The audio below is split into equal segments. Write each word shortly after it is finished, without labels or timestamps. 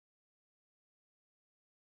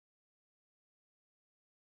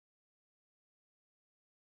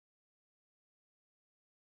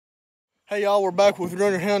Hey y'all, we're back with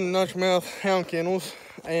RYH&NYM hound kennels,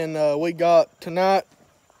 and we got tonight,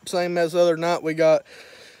 same as the other night, we got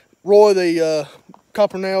Roy, the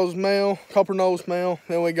copper nose male.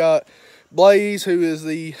 Then we got Blaze, who is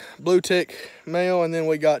the blue tick male, and then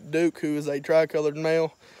we got Duke, who is a tricolored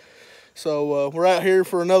male. So we're out here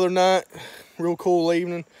for another night, real cool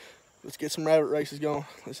evening. Let's get some rabbit races going.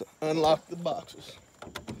 Let's unlock the boxes.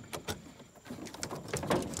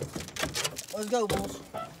 Let's go, boys.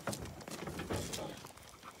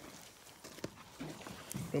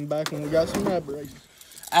 Come back when we got some rabbit races.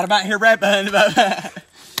 Out about here rabbit hunting.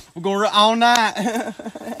 We're going all night.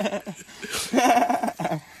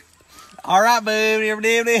 All right,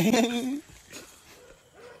 boo.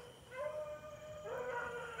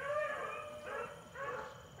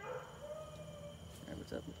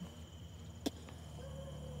 What's up?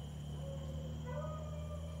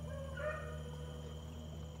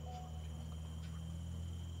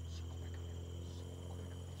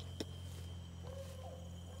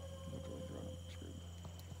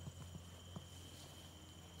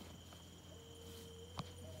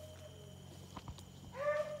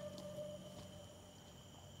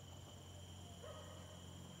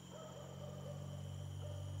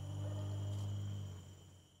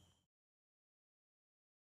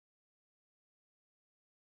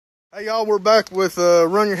 Hey y'all, we're back with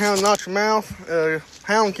Run Your Hound, Not Your Mouth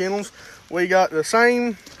hound kennels. We got the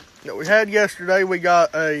same that we had yesterday. We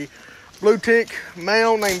got a blue tick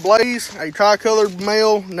male named Blaze, a tricolored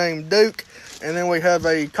male named Duke, and then we have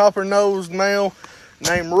a copper nosed male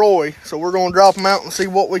named Roy. So we're gonna drop them out and see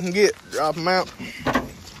what we can get. Drop them out.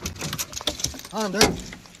 On, Duke.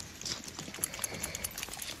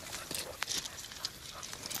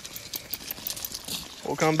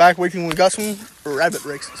 We'll come back with you when we got some rabbit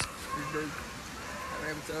races.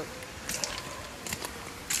 Rabbit's up.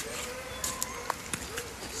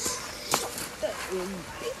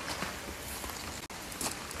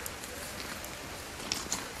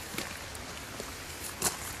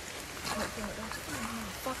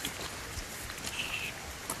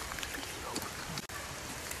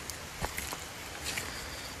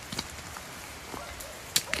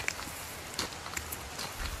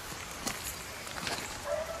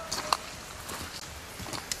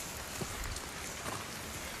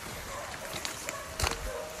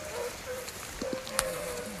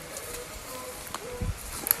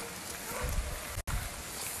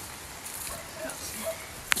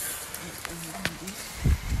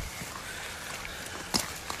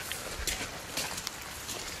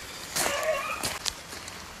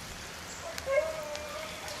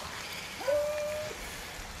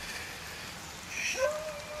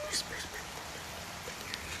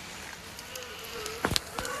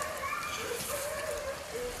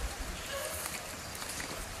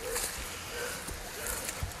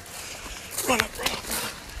 Run up.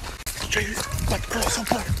 Jay, like the girl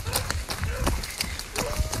somewhere.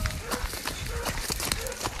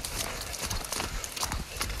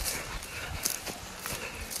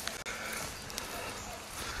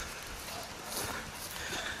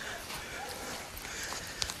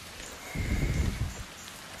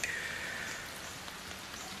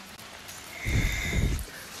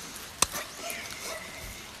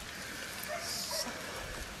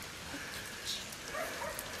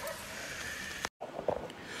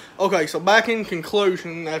 Okay, so back in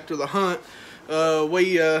conclusion, after the hunt,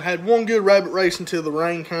 we had one good rabbit race until the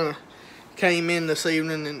rain kind of came in this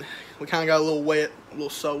evening, and we kind of got a little wet, a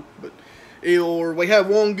little soaked. But we had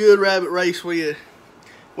one good rabbit race. We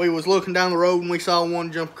was looking down the road and we saw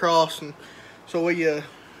one jump across, and so we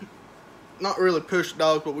not really pushed the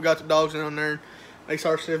dogs, but we got the dogs down there. And they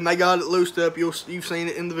started sniffing. They got it loosed up. You've seen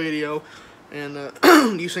it in the video, and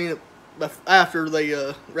you've seen it after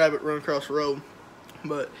the rabbit run across the road.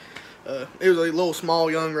 But it was a little small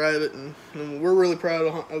young rabbit, and we're really proud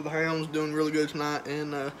of the hounds doing really good tonight.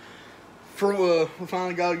 And we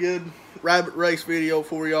finally got a good rabbit race video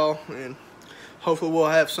for y'all, and hopefully we'll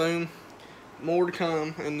have soon more to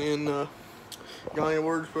come. And then got any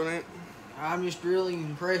words to put in? I'm just really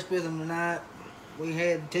impressed with them tonight. We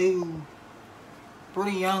had two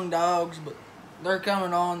pretty young dogs, but they're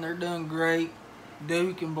coming on. They're doing great.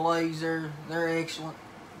 Duke and Blaze, they're excellent.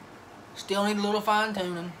 Still need a little fine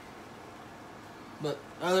tuning, but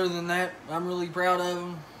other than that, I'm really proud of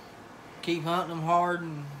them. Keep hunting them hard,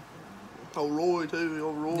 and Roy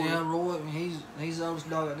too. Roy. Yeah, Roy. He's the oldest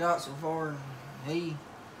dog I got so far, and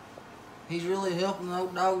he's really helping the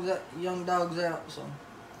old dogs, young dogs out. So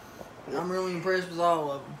I'm really impressed with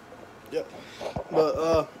all of them. Yep.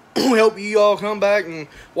 But we hope you all come back and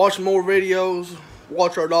watch some more videos.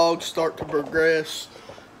 Watch our dogs start to progress.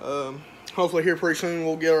 hopefully here pretty soon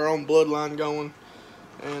we'll get our own bloodline going,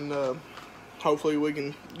 and hopefully we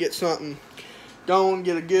can get something going,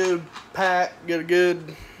 get a good pack, get a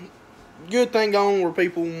good thing going where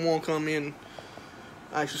people want to come in and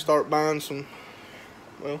actually start buying some,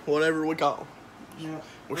 well, whatever we call them. Yeah.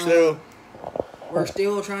 We're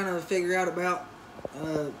still trying to figure out about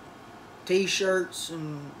t-shirts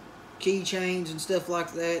and keychains and stuff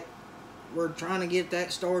like that. We're trying to get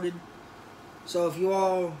that started. So if you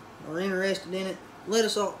all are interested in it, let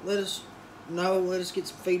us know. Let us get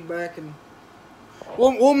some feedback, and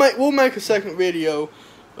we'll make a second video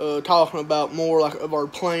talking about more like of our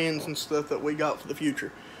plans and stuff that we got for the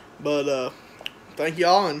future. But thank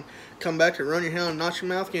y'all, and come back to Run Your Hound and Not Your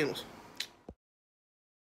Mouth Kennels.